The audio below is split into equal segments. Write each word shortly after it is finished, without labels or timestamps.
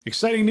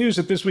Exciting news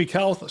at This Week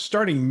Health.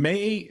 Starting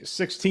May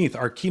 16th,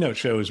 our keynote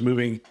show is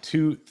moving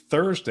to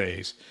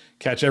Thursdays.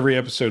 Catch every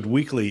episode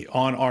weekly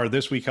on our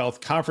This Week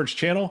Health conference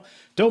channel.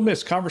 Don't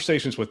miss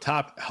conversations with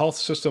top health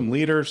system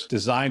leaders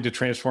designed to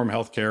transform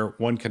healthcare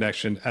one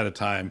connection at a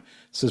time.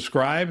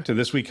 Subscribe to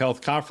This Week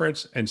Health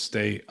conference and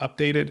stay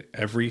updated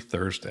every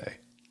Thursday.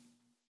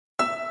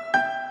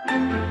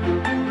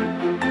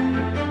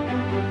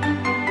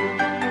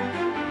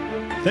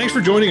 Thanks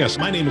for joining us.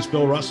 My name is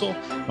Bill Russell.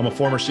 I'm a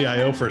former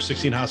CIO for a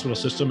 16-hospital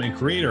system and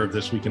creator of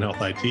This Week in Health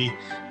IT,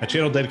 a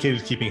channel dedicated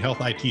to keeping health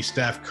IT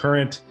staff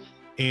current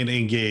and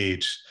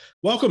engaged.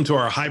 Welcome to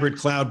our hybrid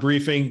cloud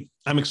briefing.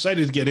 I'm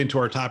excited to get into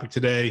our topic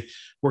today.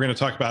 We're going to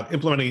talk about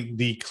implementing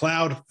the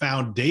cloud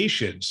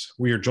foundations.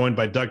 We are joined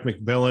by Doug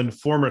McMillon,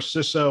 former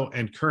CISO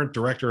and current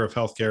director of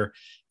healthcare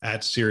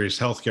at Sirius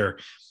Healthcare.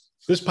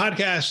 This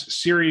podcast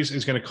series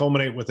is going to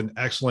culminate with an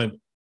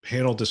excellent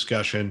panel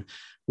discussion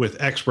with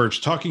experts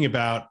talking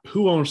about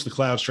who owns the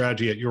cloud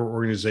strategy at your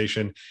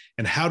organization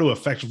and how to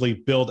effectively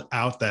build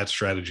out that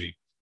strategy.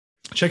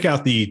 Check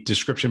out the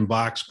description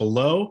box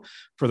below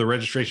for the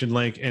registration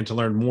link and to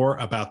learn more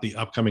about the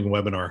upcoming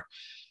webinar.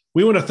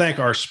 We want to thank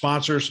our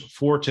sponsors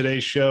for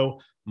today's show,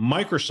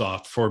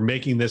 Microsoft, for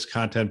making this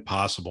content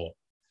possible.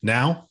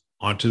 Now,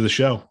 on to the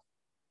show.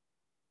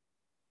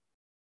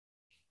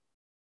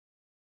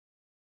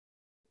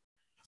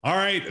 All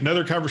right,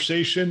 another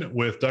conversation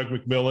with Doug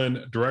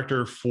McMillon,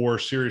 Director for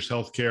Sirius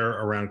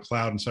Healthcare around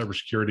cloud and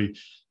cybersecurity.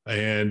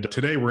 And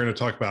today we're going to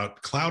talk about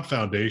cloud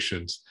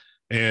foundations.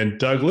 And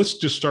Doug, let's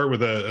just start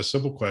with a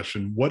simple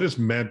question. What is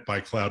meant by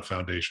cloud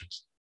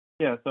foundations?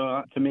 Yeah,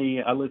 so to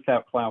me, I list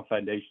out cloud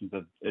foundations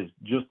as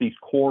just these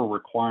core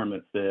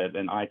requirements that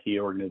an IT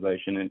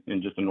organization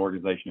and just an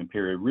organization in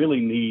period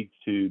really needs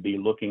to be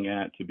looking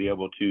at to be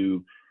able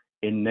to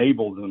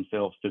enable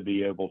themselves to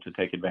be able to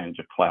take advantage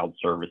of cloud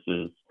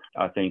services.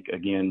 I think,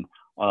 again,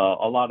 a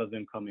lot of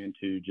them come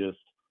into just,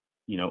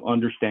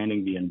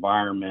 understanding the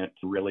environment,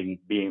 really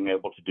being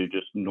able to do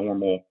just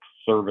normal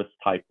service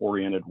type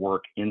oriented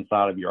work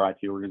inside of your IT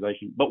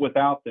organization. But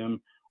without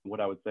them, what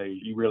I would say is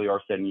you really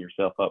are setting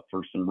yourself up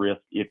for some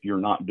risk if you're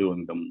not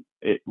doing them,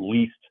 at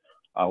least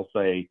I'll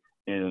say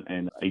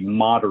in a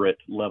moderate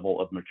level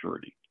of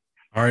maturity.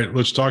 All right,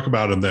 let's talk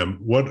about them.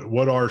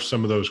 What are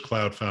some of those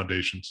cloud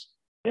foundations?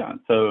 Yeah,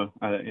 so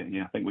I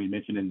think we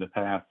mentioned in the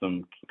past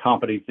some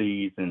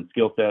competencies and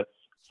skill sets.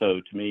 So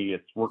to me,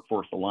 it's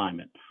workforce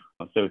alignment.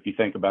 So if you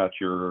think about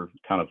your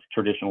kind of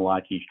traditional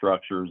IT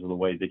structures, the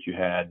way that you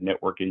had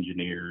network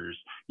engineers,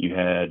 you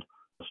had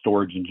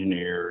storage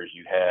engineers,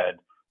 you had,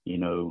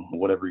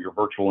 whatever your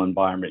virtual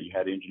environment, you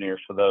had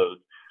engineers for those.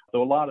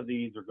 So a lot of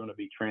these are going to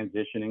be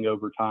transitioning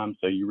over time.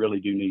 So you really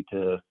do need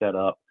to set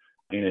up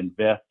and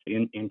invest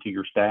into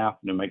your staff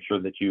to make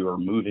sure that you are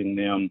moving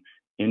them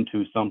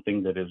into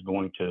something that is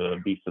going to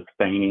be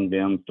sustaining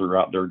them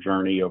throughout their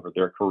journey over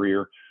their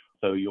career.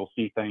 So you'll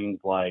see things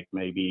like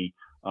maybe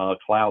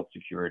cloud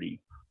security.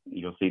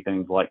 You'll see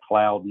things like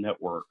cloud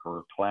network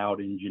or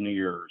cloud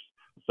engineers.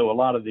 So a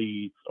lot of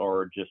these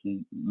are just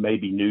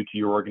maybe new to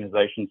your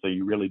organization. So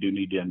you really do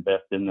need to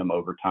invest in them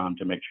over time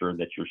to make sure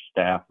that your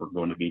staff are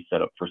going to be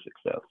set up for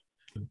success.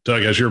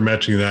 Doug, as you're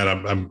mentioning that,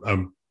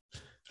 I'm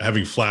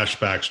having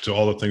flashbacks to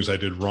all the things I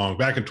did wrong.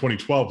 Back in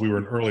 2012, we were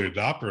an early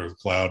adopter of the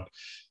cloud.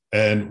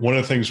 And one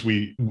of the things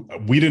we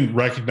didn't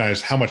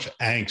recognize how much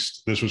angst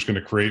this was going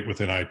to create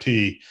within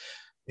IT.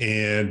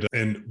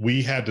 And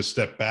we had to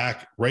step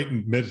back right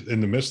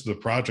in the midst of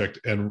the project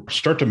and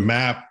start to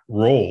map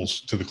roles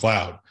to the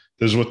cloud.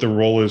 This is what the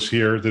role is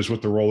here. This is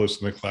what the role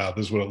is in the cloud.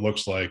 This is what it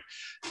looks like.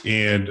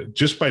 And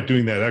just by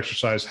doing that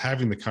exercise,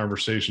 having the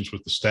conversations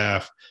with the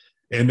staff,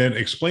 and then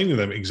explaining to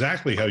them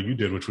exactly how you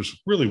did, which was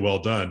really well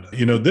done.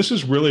 This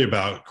is really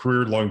about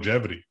career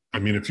longevity. I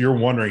mean, if you're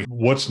wondering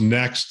what's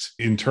next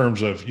in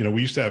terms of,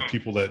 we used to have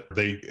people that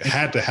they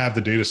had to have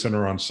the data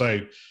center on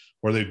site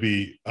or they'd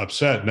be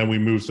upset. And then we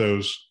moved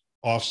those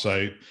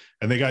offsite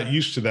and they got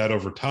used to that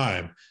over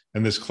time.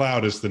 And this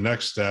cloud is the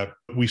next step.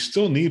 We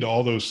still need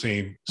all those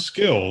same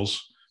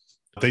skills.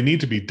 They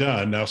need to be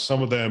done. Now,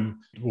 some of them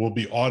will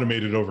be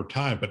automated over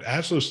time, but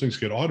as those things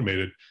get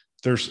automated,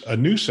 there's a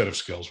new set of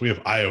skills. We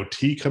have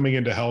IoT coming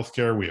into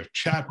healthcare. We have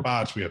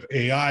chatbots. We have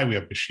AI. We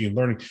have machine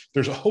learning.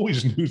 There's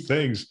always new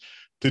things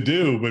to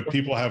do, but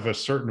people have a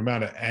certain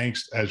amount of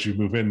angst as you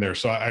move in there.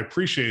 So I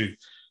appreciate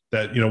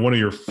that, one of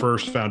your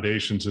first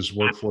foundations is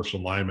workforce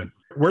alignment.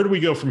 Where do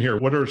we go from here?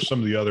 What are some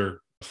of the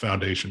other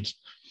foundations?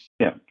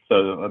 Yeah,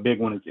 so a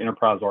big one is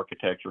enterprise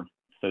architecture.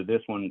 So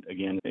this one,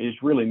 again,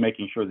 is really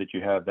making sure that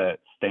you have that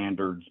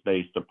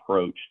standards-based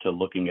approach to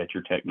looking at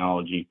your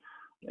technology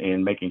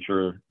and making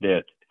sure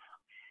that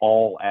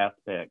all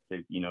aspects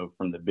of,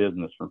 from the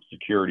business, from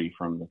security,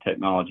 from the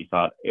technology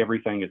side,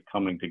 everything is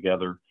coming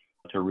together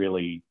to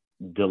really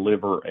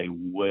deliver a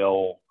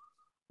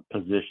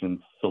well-positioned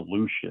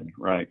solution,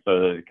 right?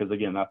 So, because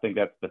again, I think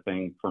that's the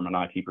thing from an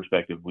IT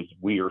perspective was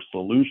we are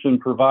solution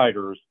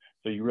providers.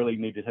 So you really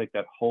need to take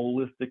that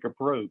holistic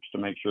approach to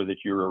make sure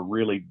that you're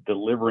really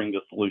delivering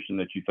the solution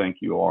that you think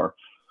you are.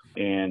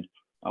 And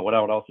What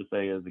I would also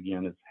say is,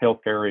 again, is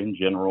healthcare in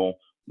general.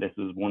 This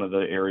is one of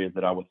the areas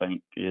that I would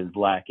think is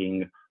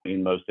lacking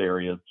in most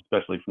areas,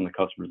 especially from the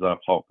customers that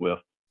I've talked with.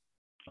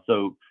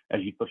 So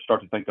as you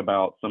start to think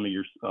about some of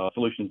your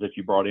solutions that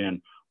you brought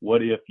in,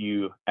 what if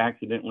you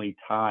accidentally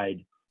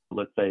tied,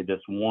 let's say,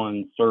 this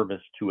one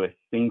service to a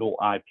single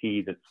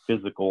IP that's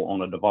physical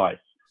on a device?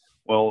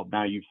 Well,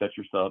 now you've set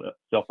yourself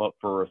up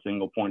for a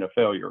single point of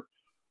failure.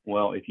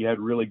 Well, if you had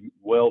really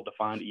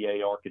well-defined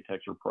EA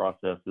architecture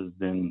processes,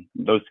 then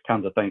those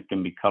kinds of things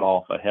can be cut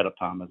off ahead of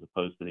time as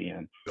opposed to the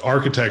end.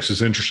 Architects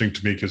is interesting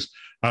to me because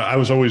I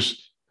was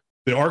always,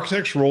 the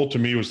architect's role to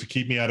me was to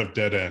keep me out of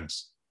dead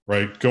ends,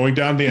 right? Going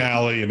down the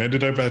alley and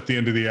ended up at the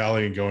end of the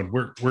alley and going,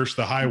 where's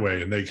the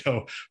highway? And they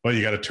go, well,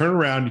 you got to turn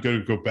around, you got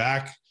to go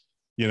back,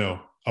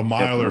 a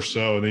mile or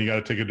so, and then you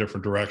got to take a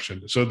different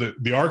direction. So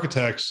the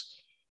architects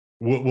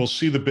we'll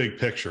see the big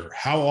picture,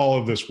 how all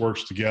of this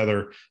works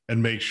together,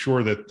 and make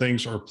sure that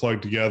things are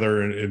plugged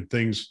together and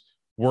things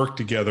work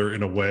together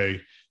in a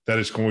way that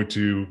is going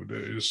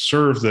to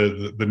serve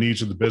the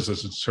needs of the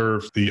business and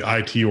serve the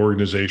IT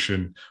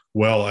organization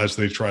well as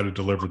they try to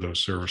deliver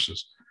those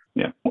services.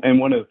 Yeah. And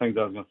one of the things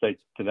I was going to say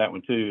to that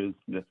one too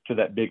is to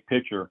that big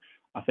picture,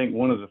 I think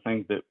one of the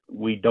things that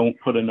we don't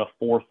put enough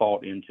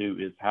forethought into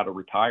is how to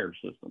retire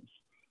systems.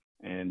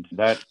 And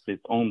that's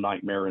its own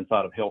nightmare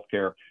inside of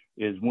healthcare.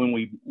 Is when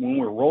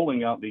we're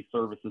rolling out these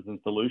services and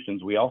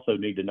solutions, we also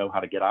need to know how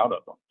to get out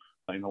of them.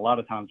 And a lot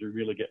of times we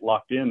really get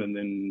locked in, and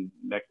then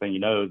next thing you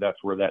know, that's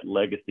where that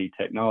legacy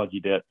technology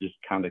debt just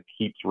kind of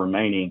keeps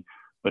remaining.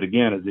 But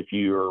again, as if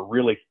you're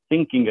really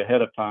thinking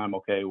ahead of time,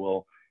 okay,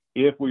 well,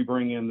 if we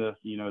bring in this,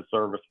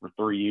 service for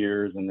 3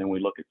 years and then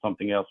we look at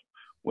something else,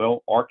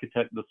 well,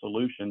 architect the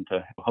solution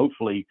to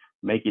hopefully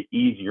make it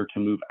easier to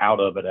move out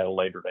of it at a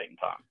later date and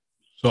time.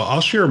 So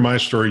I'll share my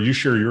story. You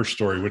share your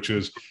story, which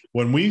is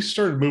when we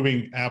started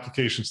moving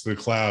applications to the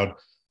cloud,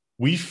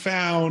 we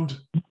found,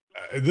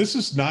 this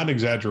is not an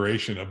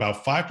exaggeration,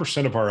 about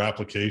 5% of our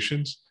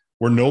applications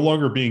were no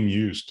longer being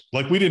used.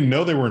 Like, we didn't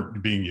know they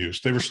weren't being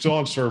used. They were still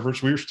on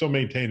servers. We were still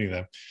maintaining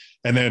them.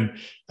 And then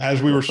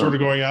as we were sort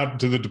of going out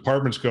to the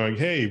departments going,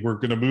 hey, we're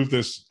going to move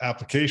this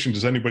application.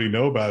 Does anybody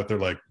know about it? They're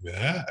like,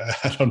 yeah,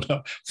 I don't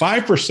know.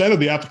 5% of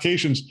the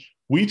applications,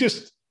 we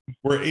just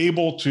were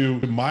able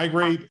to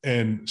migrate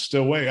and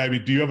still wait. I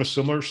mean, do you have a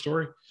similar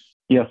story?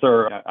 Yes,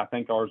 sir. I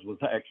think ours was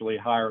actually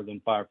higher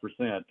than 5%,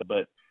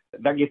 but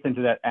that gets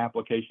into that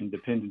application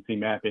dependency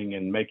mapping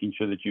and making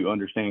sure that you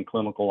understand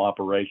clinical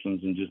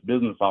operations and just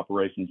business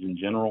operations in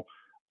general.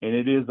 And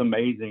it is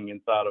amazing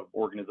inside of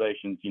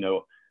organizations.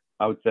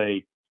 I would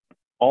say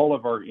all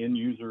of our end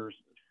users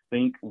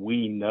think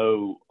we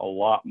know a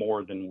lot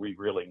more than we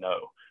really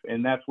know.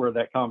 And that's where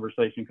that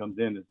conversation comes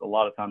in, is a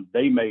lot of times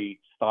they may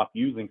stop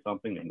using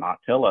something and not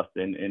tell us.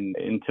 And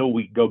until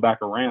we go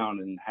back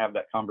around and have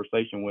that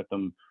conversation with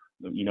them,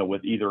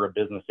 with either a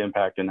business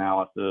impact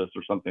analysis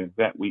or something like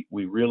that,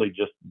 we really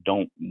just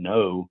don't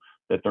know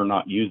that they're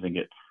not using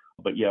it.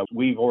 But yeah,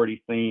 we've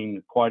already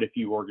seen quite a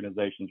few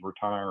organizations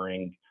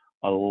retiring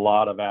a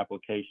lot of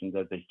applications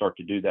as they start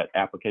to do that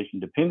application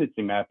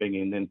dependency mapping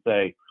and then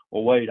say,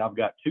 well, wait, I've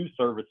got 2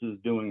 services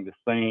doing the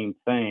same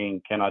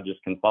thing. Can I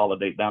just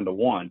consolidate down to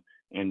one?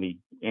 And the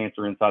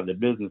answer inside the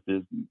business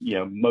is,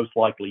 most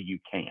likely you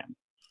can.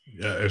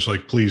 Yeah, it's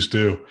like, please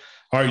do.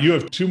 All right, you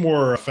have 2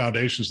 more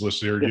foundations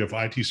listed here. You have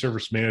IT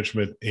service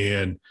management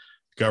and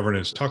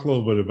governance. Talk a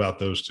little bit about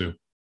those 2.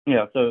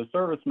 Yeah, so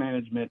service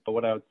management,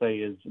 what I would say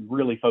is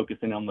really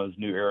focusing on those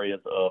new areas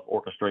of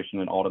orchestration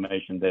and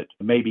automation that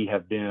maybe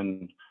have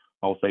been,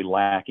 I'll say,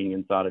 lacking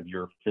inside of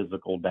your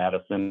physical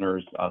data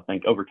centers. I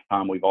think over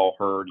time we've all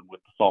heard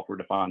with the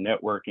software-defined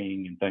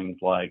networking and things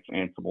like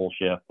Ansible,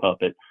 Chef,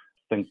 Puppet,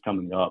 things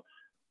coming up.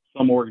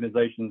 Some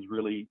organizations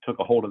really took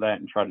a hold of that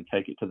and tried to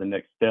take it to the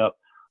next step.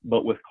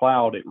 But with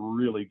cloud, it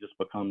really just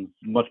becomes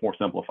much more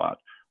simplified.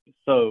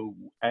 So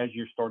as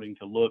you're starting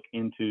to look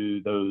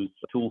into those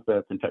tool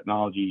sets and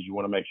technologies, you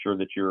want to make sure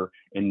that you're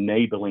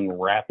enabling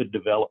rapid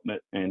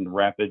development and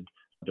rapid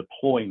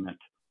deployment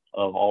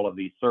of all of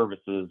these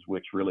services,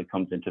 which really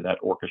comes into that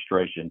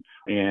orchestration.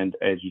 And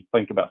as you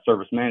think about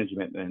service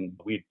management, and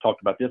we've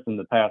talked about this in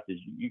the past, is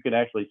you could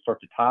actually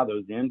start to tie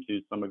those into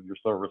some of your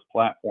service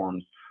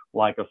platforms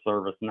like a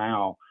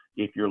ServiceNow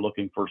if you're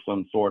looking for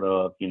some sort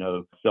of,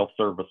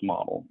 self-service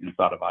model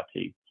inside of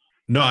IT.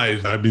 No,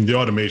 I mean, the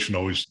automation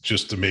always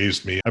just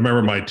amazed me. I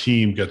remember my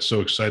team got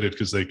so excited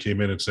because they came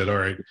in and said, all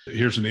right,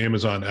 here's an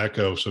Amazon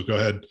Echo. So go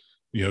ahead,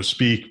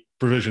 speak,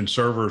 provision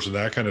servers and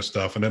that kind of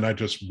stuff. And then I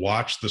just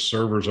watched the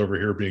servers over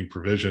here being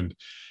provisioned.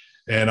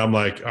 And I'm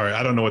like, all right,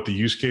 I don't know what the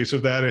use case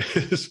of that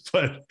is,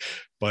 but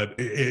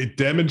it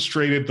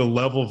demonstrated the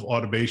level of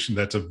automation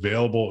that's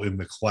available in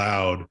the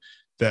cloud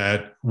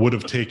that would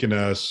have taken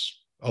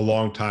us a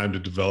long time to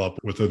develop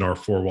within our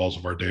 4 walls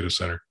of our data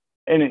center.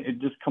 And it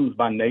just comes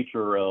by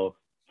nature of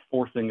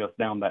forcing us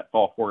down that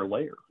software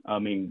layer. I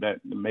mean, that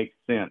makes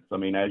sense. I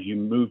mean, as you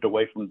moved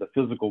away from the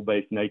physical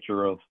based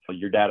nature of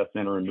your data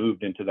center and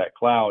moved into that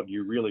cloud,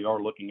 you really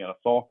are looking at a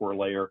software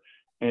layer.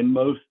 And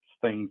most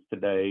things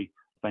today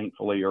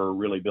thankfully, are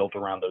really built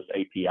around those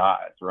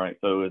APIs, right?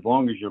 So as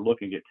long as you're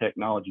looking at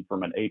technology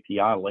from an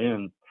API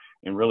lens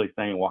and really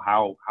saying, well,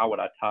 how would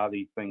I tie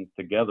these things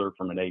together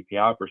from an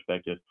API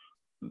perspective?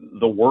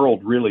 The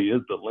world really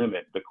is the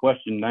limit. The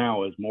question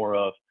now is more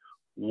of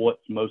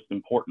what's most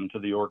important to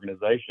the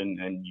organization,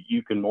 and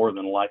you can more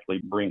than likely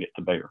bring it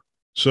to bear.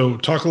 So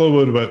talk a little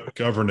bit about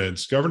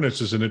governance. Governance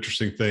is an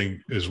interesting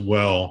thing as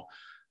well,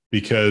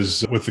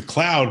 because with the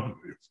cloud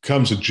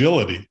comes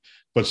agility,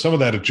 but some of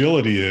that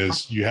agility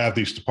is you have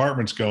these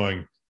departments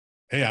going,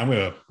 hey, I'm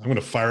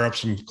gonna fire up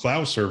some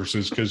cloud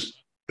services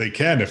because they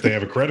can if they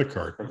have a credit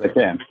card. They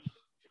can.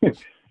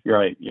 You're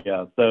right.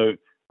 Yeah. So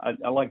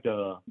I like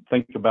to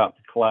think about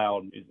the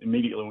cloud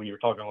immediately when you were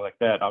talking like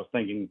that. I was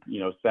thinking,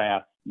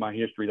 SaaS. My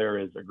history there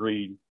is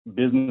agreed.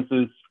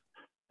 Businesses,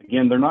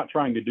 again, they're not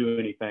trying to do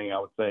anything, I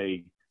would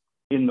say,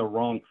 in the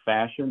wrong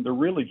fashion. They're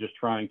really just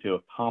trying to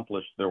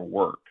accomplish their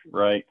work,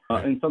 right?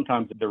 And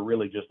sometimes they're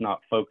really just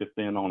not focused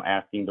in on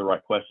asking the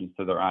right questions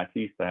to their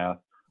IT staff.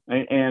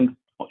 And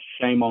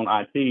shame on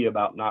IT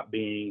about not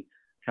being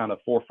kind of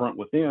forefront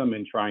with them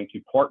and trying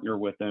to partner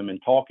with them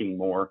and talking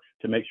more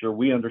to make sure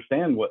we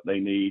understand what they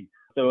need.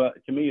 So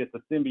to me, it's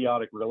a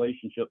symbiotic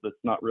relationship that's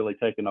not really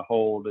taken a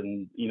hold.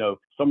 And,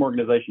 some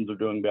organizations are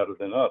doing better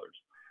than others.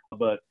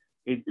 But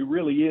it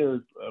really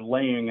is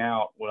laying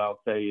out what I'll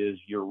say is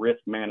your risk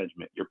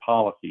management, your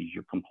policies,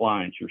 your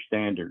compliance, your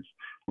standards.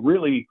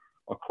 Really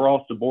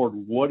across the board,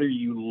 what are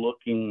you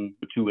looking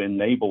to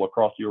enable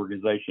across the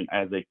organization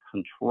as a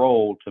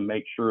control to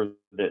make sure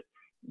that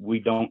we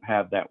don't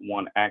have that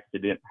one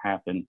accident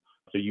happen,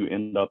 so you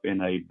end up in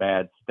a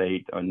bad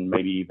state and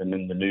maybe even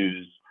in the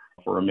news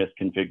for a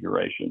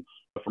misconfiguration.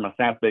 But from a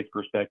SaaS-based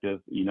perspective,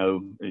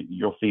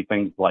 you'll see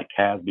things like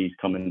CASBs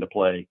come into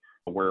play,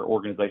 where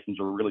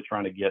organizations are really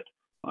trying to get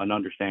an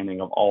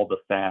understanding of all the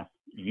SaaS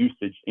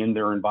usage in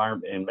their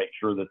environment and make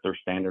sure that their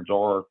standards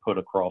are put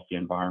across the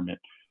environment.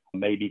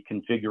 Maybe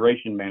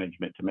configuration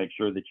management to make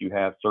sure that you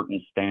have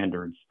certain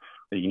standards.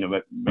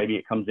 Maybe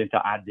it comes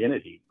into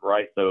identity,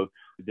 right? So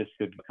this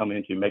could come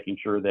into making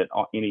sure that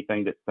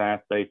anything that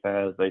SaaS-based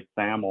has a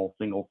SAML,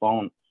 single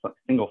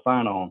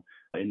sign-on,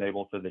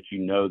 enabled so that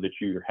that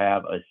you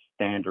have a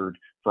standard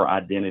for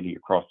identity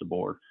across the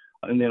board.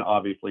 And then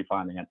obviously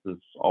finance is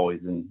always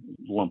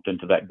lumped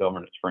into that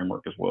governance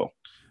framework as well.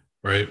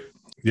 Right.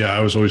 Yeah. I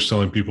was always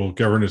telling people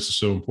governance is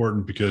so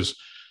important because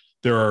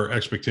there are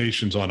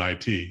expectations on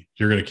IT.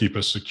 You're going to keep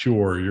us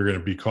secure. You're going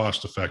to be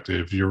cost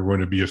effective. You're going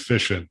to be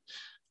efficient,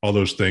 all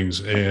those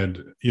things.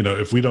 And,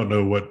 if we don't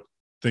know what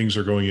things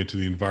are going into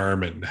the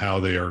environment and how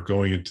they are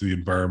going into the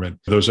environment,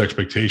 those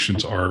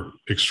expectations are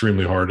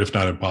extremely hard, if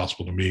not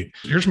impossible to meet.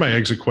 Here's my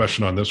exit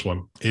question on this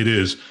one. It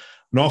is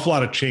an awful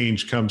lot of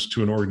change comes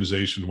to an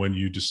organization when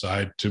you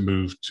decide to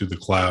move to the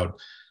cloud.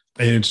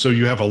 And so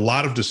you have a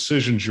lot of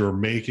decisions you're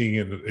making,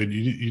 and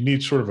you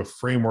need sort of a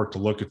framework to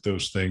look at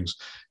those things.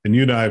 And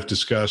you and I have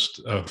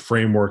discussed a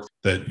framework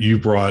that you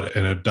brought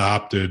and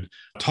adopted.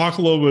 Talk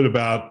a little bit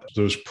about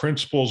those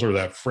principles or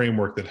that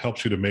framework that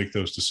helps you to make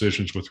those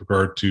decisions with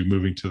regard to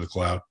moving to the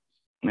cloud.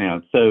 Yeah,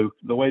 so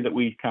the way that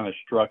we kind of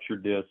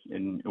structured this,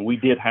 and we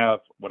did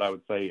have what I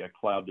would say a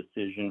cloud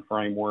decision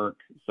framework.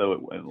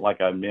 So like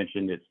I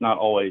mentioned, it's not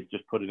always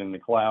just put it in the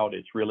cloud.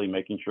 It's really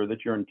making sure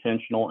that you're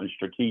intentional and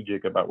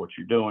strategic about what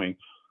you're doing.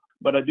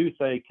 But I do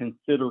say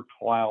consider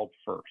cloud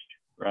first,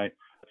 right?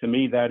 To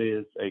me, that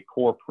is a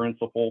core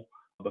principle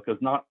because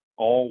not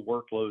all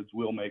workloads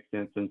will make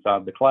sense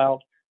inside the cloud.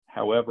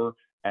 However,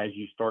 as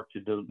you start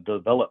to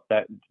develop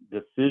that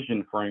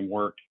decision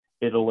framework,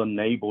 it'll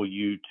enable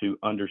you to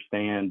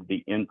understand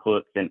the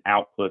inputs and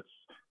outputs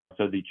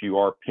so that you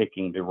are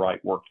picking the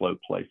right workload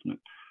placement.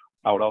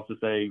 I would also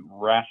say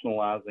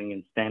rationalizing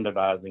and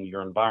standardizing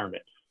your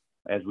environment.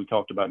 As we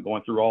talked about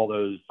going through all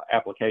those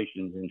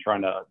applications and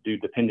trying to do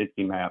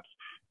dependency maps,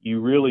 you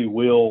really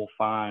will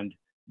find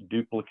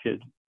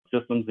duplicate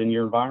systems in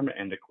your environment.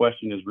 And the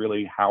question is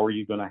really, how are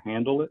you going to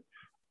handle it?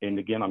 And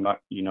again, I'm not,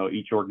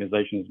 each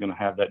organization is going to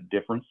have that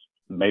difference.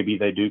 Maybe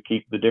they do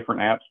keep the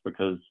different apps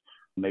because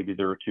maybe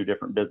there are two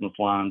different business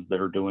lines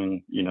that are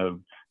doing,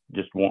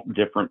 just want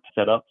different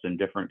setups and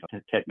different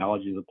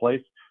technologies in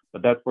place.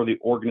 But that's for the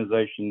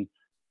organization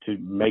to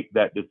make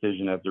that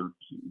decision as they're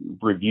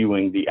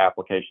reviewing the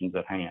applications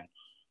at hand.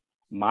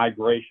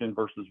 Migration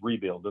versus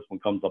rebuild. This one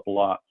comes up a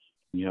lot.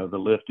 The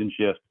lift and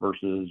shift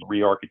versus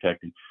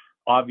re-architecting.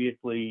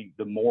 Obviously,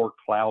 the more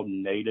cloud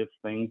native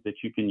things that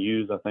you can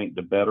use, I think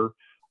the better.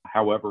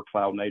 However,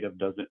 cloud native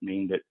doesn't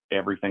mean that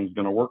everything's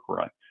going to work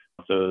right.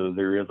 So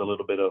there is a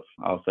little bit of,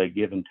 I'll say,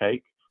 give and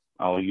take.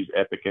 I'll use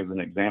Epic as an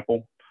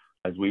example.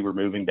 As we were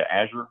moving to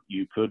Azure,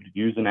 you could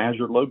use an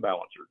Azure load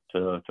balancer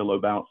to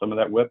load balance some of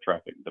that web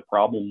traffic. The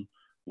problem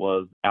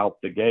was out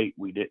the gate,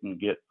 we didn't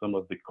get some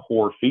of the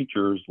core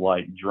features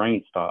like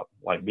drain stop,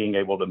 like being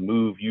able to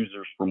move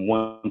users from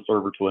one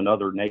server to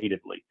another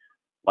natively,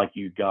 like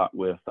you got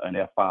with an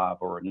F5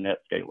 or a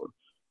NetScaler.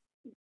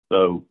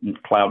 So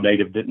cloud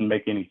native didn't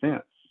make any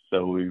sense.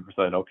 So we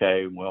said,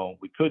 okay, well,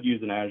 we could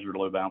use an Azure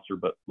load balancer,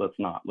 but let's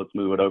not. Let's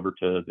move it over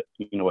to,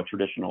 a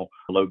traditional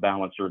load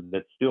balancer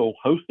that's still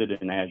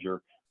hosted in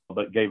Azure,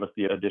 but gave us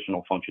the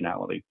additional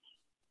functionality.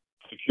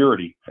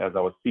 Security, as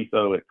I was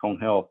CISO at Cone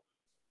Health,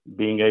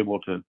 being able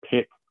to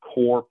pick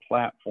core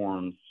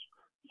platforms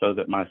so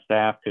that my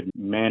staff could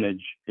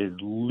manage as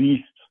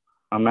least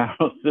amount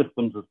of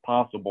systems as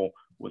possible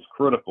was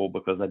critical,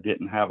 because I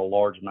didn't have a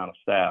large amount of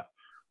staff.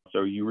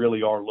 So you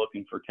really are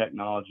looking for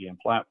technology and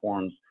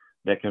platforms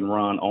that can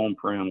run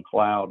on-prem,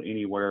 cloud,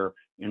 anywhere,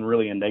 and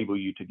really enable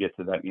you to get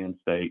to that end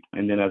state.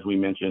 And then, as we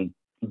mentioned,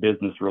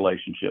 business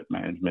relationship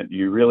management.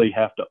 You really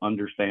have to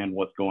understand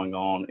what's going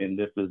on. And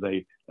this is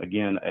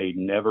again, a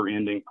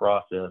never-ending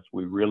process.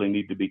 We really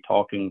need to be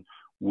talking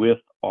with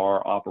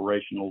our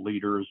operational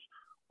leaders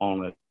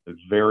on a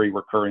very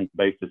recurring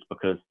basis,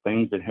 because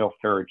things in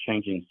healthcare are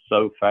changing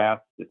so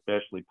fast,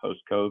 especially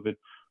post-COVID,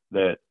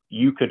 that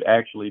you could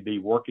actually be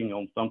working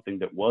on something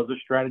that was a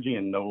strategy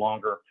and no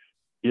longer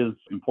is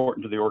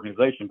important to the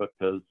organization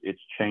because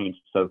it's changed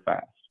so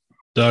fast.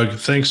 Doug,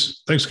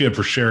 thanks again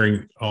for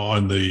sharing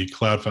on the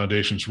Cloud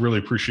Foundations. Really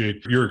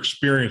appreciate your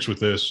experience with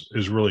this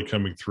is really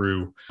coming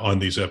through on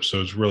these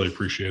episodes. Really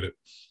appreciate it.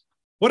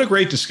 What a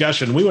great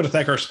discussion. We want to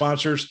thank our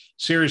sponsors,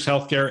 Sirius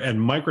Healthcare and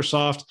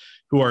Microsoft,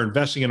 who are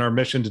investing in our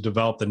mission to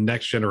develop the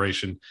next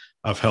generation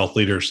of health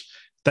leaders.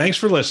 Thanks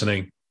for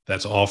listening.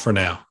 That's all for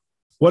now.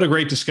 What a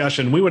great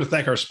discussion. We want to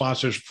thank our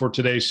sponsors for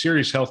today,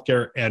 Sirius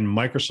Healthcare and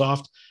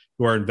Microsoft,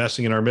 who are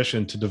investing in our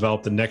mission to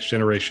develop the next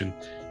generation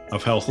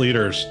of health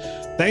leaders.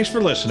 Thanks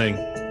for listening.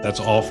 That's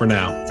all for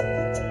now.